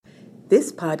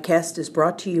This podcast is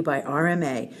brought to you by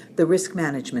RMA, the Risk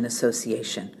Management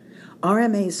Association.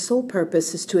 RMA's sole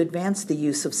purpose is to advance the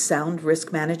use of sound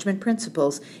risk management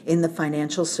principles in the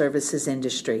financial services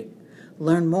industry.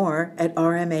 Learn more at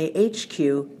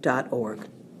rmahq.org.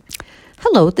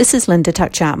 Hello, this is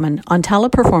Tuck Chapman,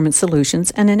 Ontala Performance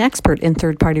Solutions, and an expert in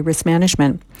third-party risk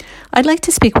management. I'd like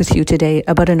to speak with you today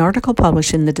about an article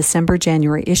published in the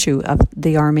December-January issue of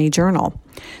the RMA Journal.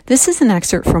 This is an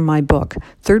excerpt from my book,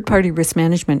 Third-Party Risk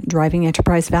Management, Driving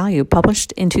Enterprise Value,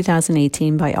 published in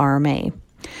 2018 by RMA.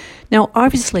 Now,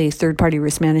 obviously, third-party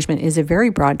risk management is a very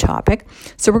broad topic,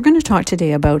 so we're going to talk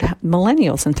today about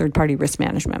millennials and third-party risk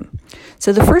management.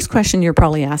 So the first question you're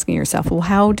probably asking yourself, well,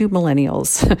 how do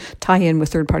millennials tie in with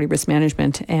third-party risk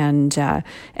management, and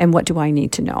what do I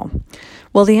need to know?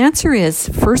 Well, the answer is,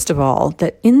 first of all,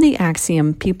 that in the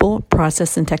axiom people,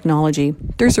 process, and technology,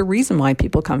 there's a reason why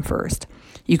people come first.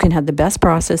 You can have the best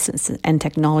processes and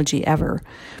technology ever,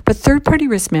 but third-party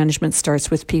risk management starts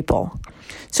with people.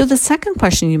 So the second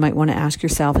question you might want to ask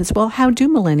yourself is, well, how do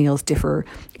millennials differ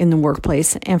in the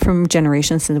workplace and from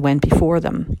generations that went before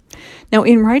them? Now,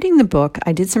 in writing the book,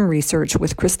 I did some research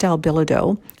with Christelle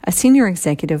Bilodeau, a senior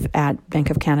executive at Bank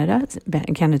of Canada,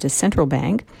 Canada's central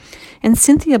bank, and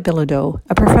Cynthia Bilodeau,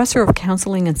 a professor of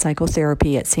counseling and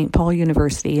psychotherapy at St. Paul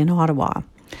University in Ottawa.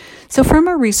 So from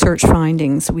our research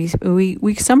findings,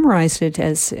 we summarized it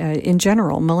as, in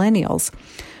general, millennials.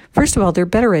 First of all, they're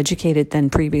better educated than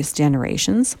previous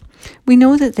generations. We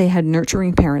know that they had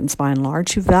nurturing parents, by and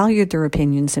large, who valued their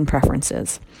opinions and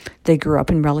preferences. They grew up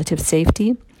in relative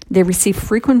safety. They received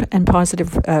frequent positive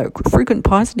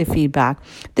feedback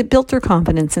that built their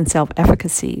confidence and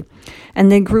self-efficacy. And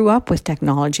they grew up with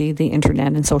technology, the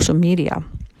internet, and social media.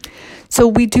 So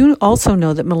we do also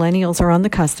know that millennials are on the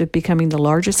cusp of becoming the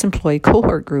largest employee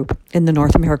cohort group in the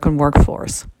North American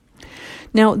workforce.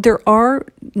 Now, there are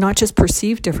not just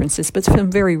perceived differences, but some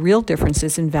very real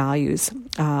differences in values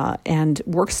and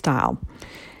work style.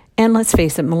 And let's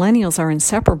face it, millennials are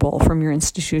inseparable from your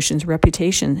institution's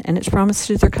reputation and its promise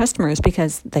to their customers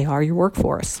because they are your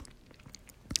workforce.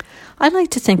 I like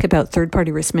to think about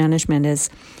third-party risk management as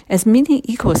mini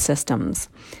ecosystems.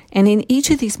 And in each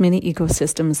of these mini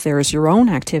ecosystems, there's your own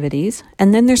activities,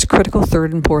 and then there's critical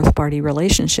third and fourth party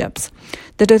relationships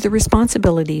that are the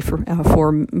responsibility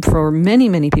for many,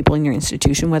 many people in your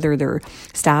institution, whether they're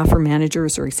staff or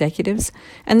managers or executives,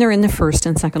 and they're in the first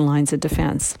and second lines of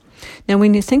defense. Now,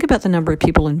 when you think about the number of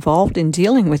people involved in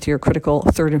dealing with your critical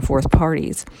third and fourth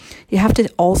parties, you have to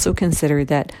also consider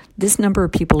that this number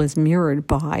of people is mirrored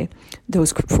by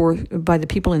the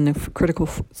people in the critical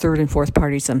third and fourth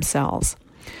parties themselves.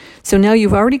 So now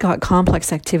you've already got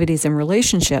complex activities and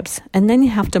relationships, and then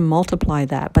you have to multiply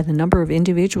that by the number of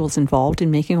individuals involved in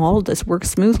making all of this work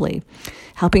smoothly,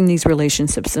 helping these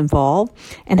relationships evolve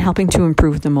and helping to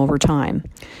improve them over time.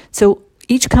 So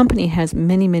each company has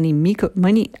many mini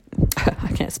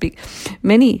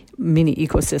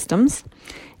ecosystems,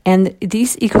 and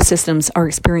these ecosystems are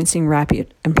experiencing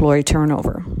rapid employee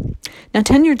turnover. Now,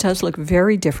 tenure does look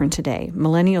very different today.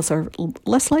 Millennials are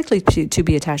less likely to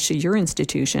be attached to your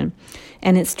institution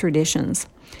and its traditions.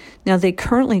 Now, they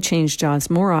currently change jobs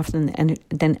more often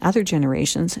than other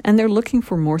generations, and they're looking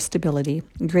for more stability,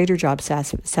 greater job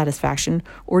satisfaction,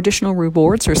 or additional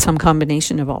rewards, or some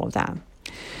combination of all of that.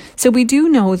 So we do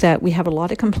know that we have a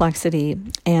lot of complexity,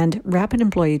 and rapid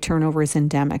employee turnover is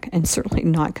endemic and certainly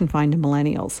not confined to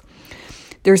millennials.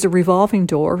 There's a revolving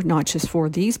door, not just for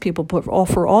these people, but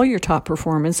for all your top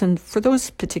performers and for those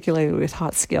particularly with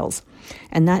hot skills.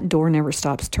 And that door never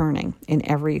stops turning in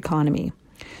every economy.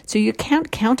 So you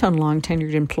can't count on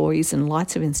long-tenured employees and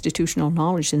lots of institutional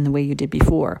knowledge in the way you did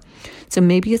before. So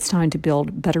maybe it's time to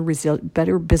build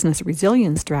better business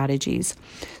resilience strategies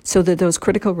so that those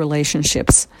critical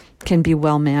relationships can be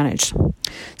well managed.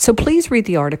 So please read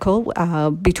the article.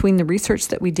 Between the research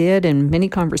that we did and many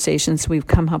conversations, we've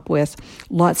come up with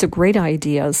lots of great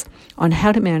ideas on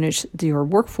how to manage your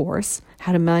workforce,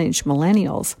 how to manage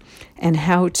millennials, and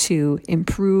how to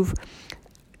improve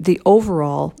the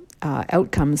overall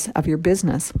outcomes of your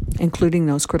business, including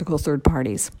those critical third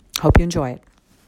parties. Hope you enjoy it.